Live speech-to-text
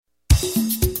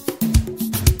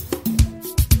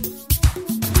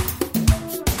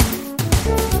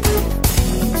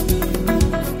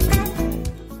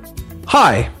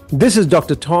Hi, this is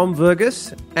Dr. Tom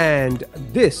Verghese, and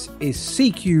this is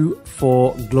CQ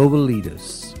for Global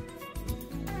Leaders.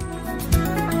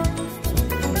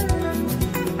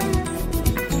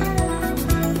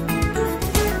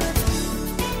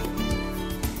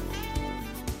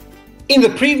 In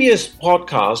the previous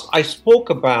podcast, I spoke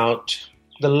about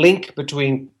the link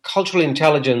between cultural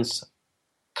intelligence,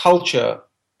 culture,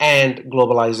 and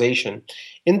globalization.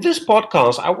 In this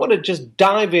podcast, I want to just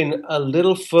dive in a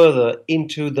little further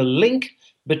into the link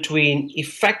between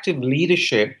effective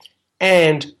leadership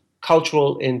and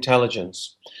cultural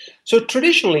intelligence. So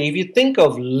traditionally, if you think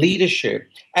of leadership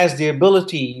as the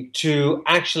ability to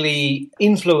actually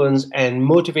influence and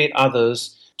motivate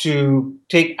others to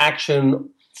take action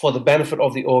for the benefit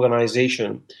of the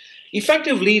organization,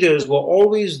 effective leaders were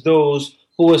always those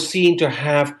who were seen to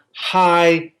have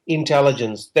high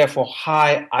intelligence, therefore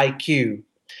high IQ.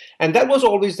 And that was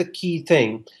always the key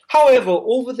thing. However,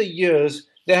 over the years,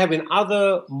 there have been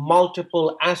other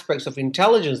multiple aspects of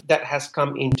intelligence that has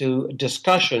come into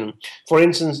discussion. For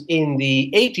instance, in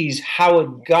the 80s,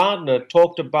 Howard Gardner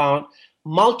talked about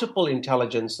multiple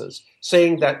intelligences,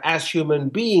 saying that as human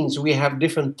beings, we have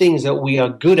different things that we are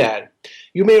good at.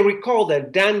 You may recall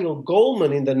that Daniel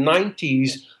Goleman in the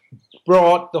 90s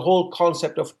brought the whole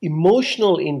concept of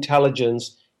emotional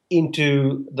intelligence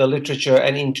into the literature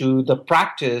and into the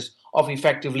practice of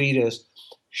effective leaders,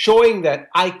 showing that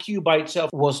IQ by itself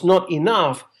was not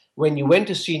enough when you went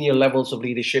to senior levels of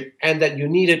leadership, and that you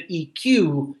needed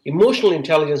EQ, emotional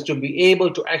intelligence, to be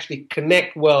able to actually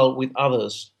connect well with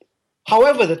others.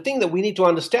 However, the thing that we need to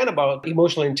understand about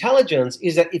emotional intelligence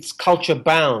is that it's culture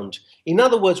bound. In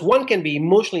other words, one can be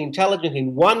emotionally intelligent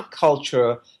in one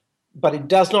culture, but it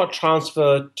does not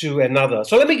transfer to another.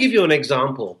 So let me give you an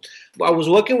example. I was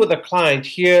working with a client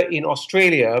here in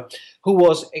Australia who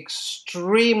was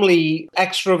extremely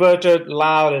extroverted,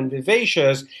 loud, and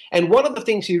vivacious. And one of the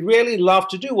things he really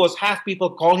loved to do was have people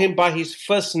call him by his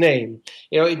first name.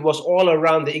 It was all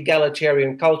around the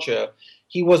egalitarian culture.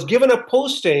 He was given a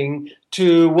posting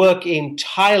to work in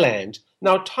Thailand.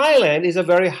 Now, Thailand is a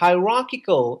very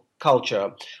hierarchical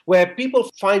culture where people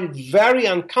find it very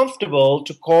uncomfortable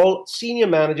to call senior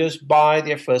managers by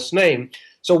their first name.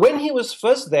 So when he was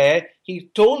first there, he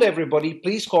told everybody,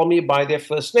 please call me by their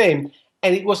first name.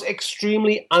 And it was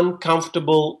extremely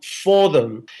uncomfortable for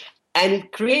them. And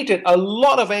it created a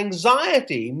lot of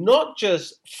anxiety, not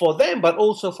just for them, but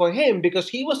also for him, because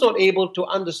he was not able to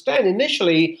understand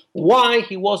initially why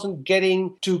he wasn't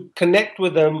getting to connect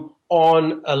with them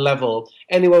on a level.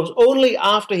 And it was only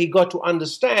after he got to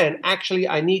understand, actually,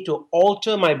 I need to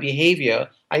alter my behavior,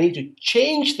 I need to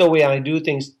change the way I do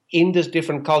things in this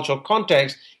different cultural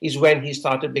context, is when he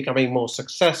started becoming more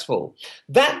successful.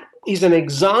 That is an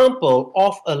example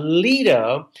of a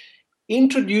leader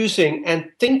introducing and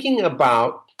thinking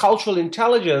about cultural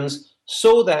intelligence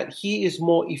so that he is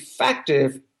more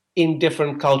effective in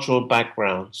different cultural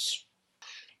backgrounds.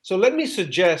 So let me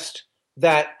suggest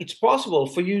that it's possible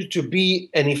for you to be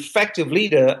an effective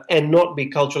leader and not be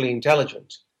culturally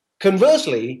intelligent.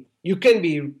 Conversely, you can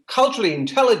be culturally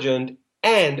intelligent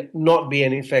and not be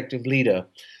an effective leader.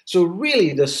 So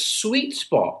really, the sweet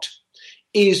spot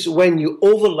is when you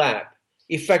overlap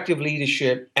effective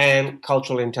leadership and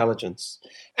cultural intelligence.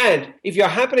 And if you're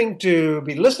happening to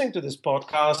be listening to this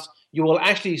podcast, you will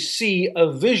actually see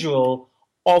a visual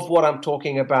of what I'm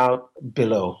talking about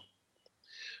below.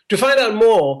 To find out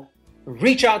more,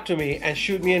 reach out to me and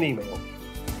shoot me an email.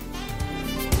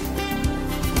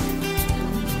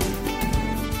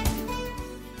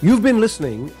 You've been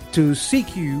listening to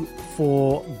CQ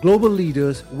for Global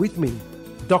Leaders with me,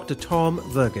 Dr. Tom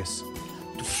Verghese.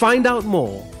 To find out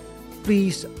more,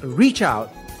 please reach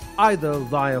out either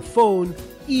via phone,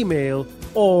 email,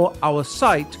 or our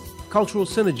site,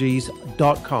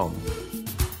 culturalsynergies.com.